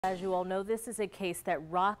As you all know, this is a case that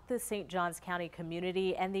rocked the St. Johns County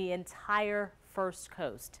community and the entire First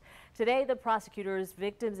Coast. Today, the prosecutors,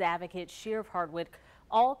 victims advocate, Sheriff Hardwick,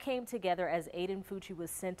 all came together as Aiden Fucci was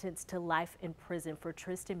sentenced to life in prison for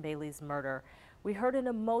Tristyn Bailey's murder. We heard an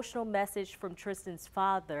emotional message from Tristyn's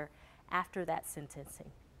father after that sentencing.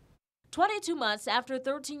 22 months after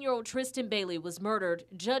 13-year-old Tristyn Bailey was murdered,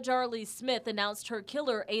 Judge Arlie Smith announced her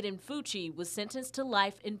killer, Aiden Fucci, was sentenced to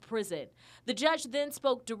life in prison. The judge then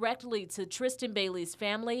spoke directly to Tristyn Bailey's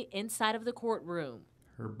family inside of the courtroom.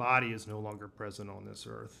 Her body is no longer present on this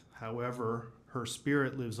earth. However, her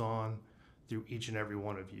spirit lives on through each and every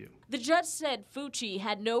one of you. The judge said Fucci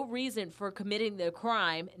had no reason for committing the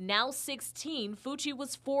crime. Now 16, Fucci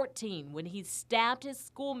was 14 when he stabbed his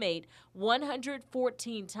schoolmate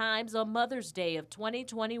 114 times on Mother's Day of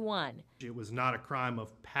 2021. It was not a crime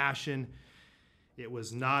of passion. It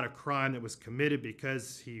was not a crime that was committed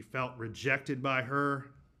because he felt rejected by her.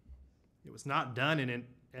 It was not done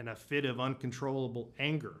in a fit of uncontrollable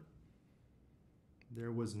anger.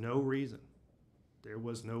 There was no reason. There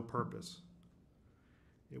was no purpose.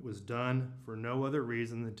 It was done for no other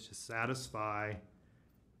reason than to satisfy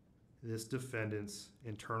this defendant's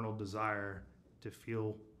internal desire to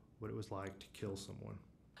feel what it was like to kill someone.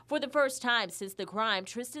 For the first time since the crime,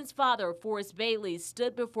 Tristyn's father, Forrest Bailey,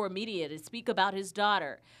 stood before media to speak about his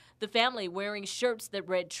daughter. The family wearing shirts that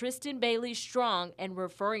read Tristyn Bailey Strong and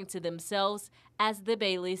referring to themselves as the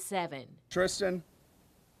Bailey 7. Tristyn,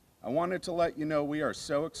 I wanted to let you know we are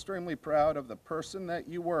so extremely proud of the person that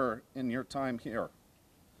you were in your time here.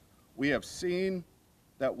 We have seen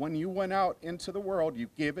that when you went out into the world, you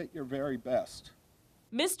gave it your very best.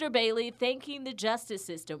 Mr. Bailey thanking the justice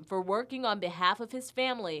system for working on behalf of his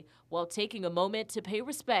family while taking a moment to pay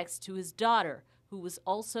respects to his daughter, who was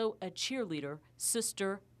also a cheerleader,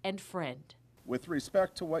 sister, and friend. With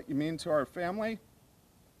respect to what you mean to our family,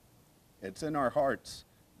 it's in our hearts.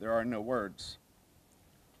 There are no words.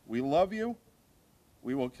 We love you.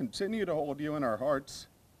 We will continue to hold you in our hearts,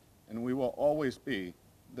 and we will always be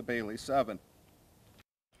the Bailey 7.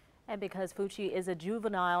 And because Fucci is a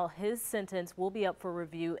juvenile, his sentence will be up for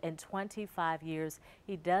review in 25 years.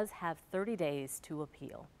 He does have 30 days to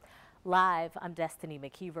appeal. Live, I'm Destiny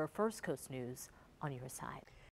McKeever, First Coast News on your side.